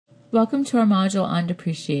Welcome to our module on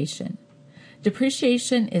depreciation.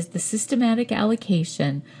 Depreciation is the systematic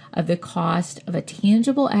allocation of the cost of a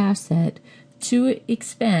tangible asset to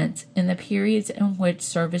expense in the periods in which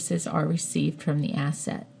services are received from the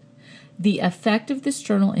asset. The effect of this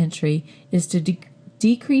journal entry is to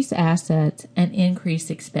decrease assets and increase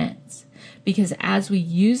expense, because as we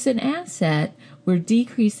use an asset, we're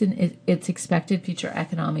decreasing its expected future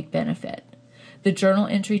economic benefit. The journal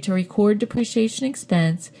entry to record depreciation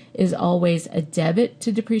expense is always a debit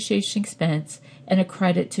to depreciation expense and a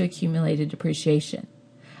credit to accumulated depreciation.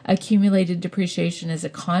 Accumulated depreciation is a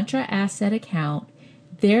contra asset account.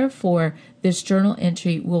 Therefore, this journal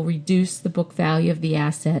entry will reduce the book value of the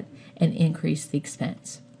asset and increase the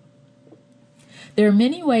expense. There are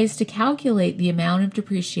many ways to calculate the amount of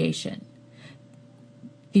depreciation.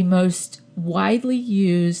 The most widely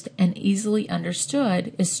used and easily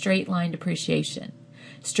understood is straight-line depreciation.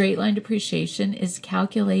 Straight-line depreciation is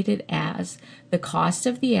calculated as the cost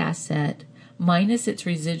of the asset minus its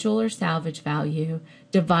residual or salvage value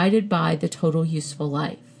divided by the total useful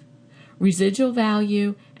life. Residual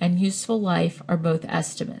value and useful life are both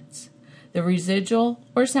estimates. The residual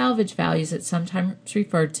or salvage values, it's sometimes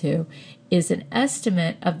referred to, is an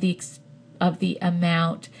estimate of the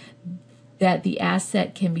amount that the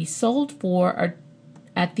asset can be sold for or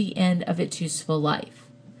at the end of its useful life.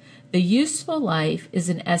 The useful life is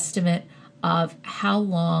an estimate of how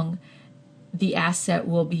long the asset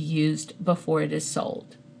will be used before it is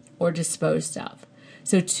sold or disposed of.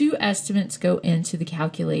 So two estimates go into the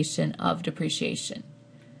calculation of depreciation.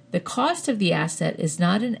 The cost of the asset is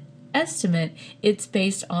not an estimate, it's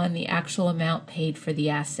based on the actual amount paid for the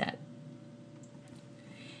asset.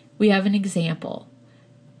 We have an example.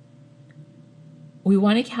 We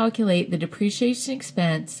want to calculate the depreciation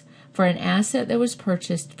expense for an asset that was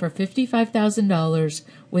purchased for $55,000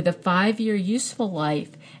 with a 5-year useful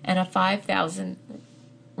life and a $5,000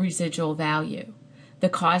 residual value. The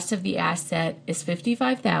cost of the asset is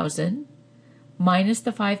 $55,000 minus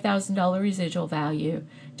the $5,000 residual value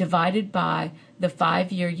divided by the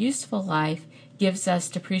 5-year useful life gives us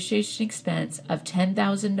depreciation expense of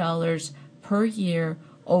 $10,000 per year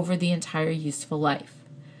over the entire useful life.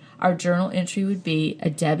 Our journal entry would be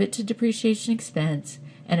a debit to depreciation expense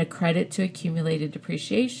and a credit to accumulated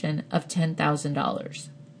depreciation of $10,000.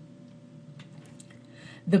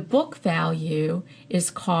 The book value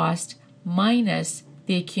is cost minus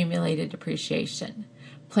the accumulated depreciation.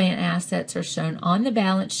 Plant assets are shown on the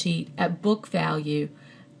balance sheet at book value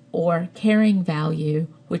or carrying value,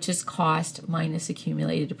 which is cost minus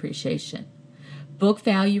accumulated depreciation. Book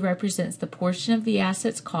value represents the portion of the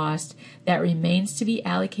asset's cost that remains to be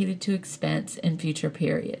allocated to expense in future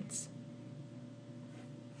periods.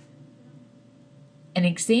 An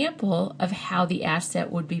example of how the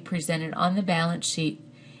asset would be presented on the balance sheet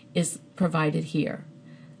is provided here.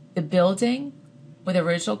 The building with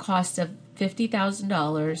original cost of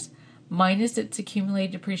 $50,000 minus its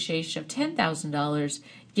accumulated depreciation of $10,000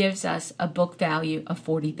 gives us a book value of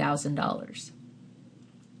 $40,000.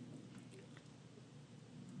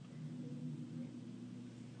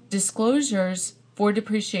 Disclosures for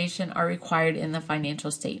depreciation are required in the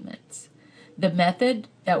financial statements. The method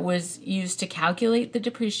that was used to calculate the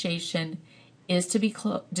depreciation is to be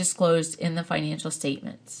disclosed in the financial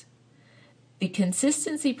statements. The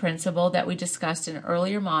consistency principle that we discussed in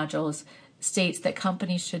earlier modules states that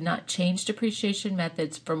companies should not change depreciation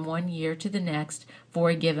methods from one year to the next for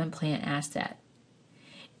a given plant asset.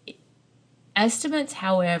 Estimates,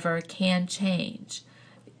 however, can change.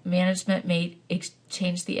 Management may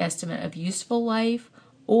change the estimate of useful life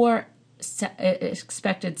or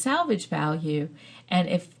expected salvage value, and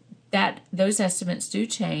if those estimates do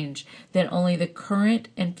change, then only the current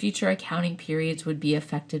and future accounting periods would be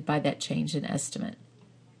affected by that change in estimate.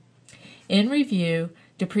 In review,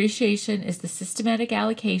 depreciation is the systematic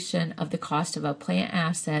allocation of the cost of a plant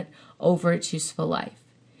asset over its useful life.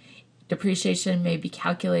 Depreciation may be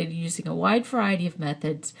calculated using a wide variety of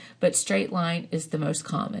methods, but straight line is the most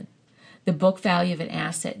common. The book value of an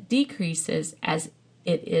asset decreases as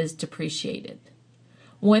it is depreciated.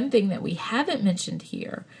 One thing that we haven't mentioned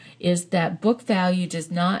here is that book value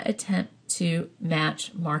does not attempt to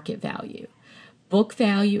match market value. Book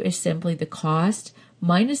value is simply the cost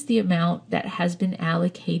minus the amount that has been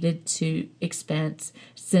allocated to expense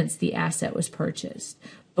since the asset was purchased.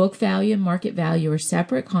 Book value and market value are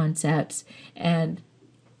separate concepts, and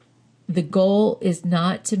the goal is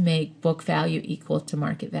not to make book value equal to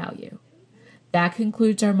market value. That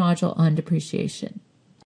concludes our module on depreciation.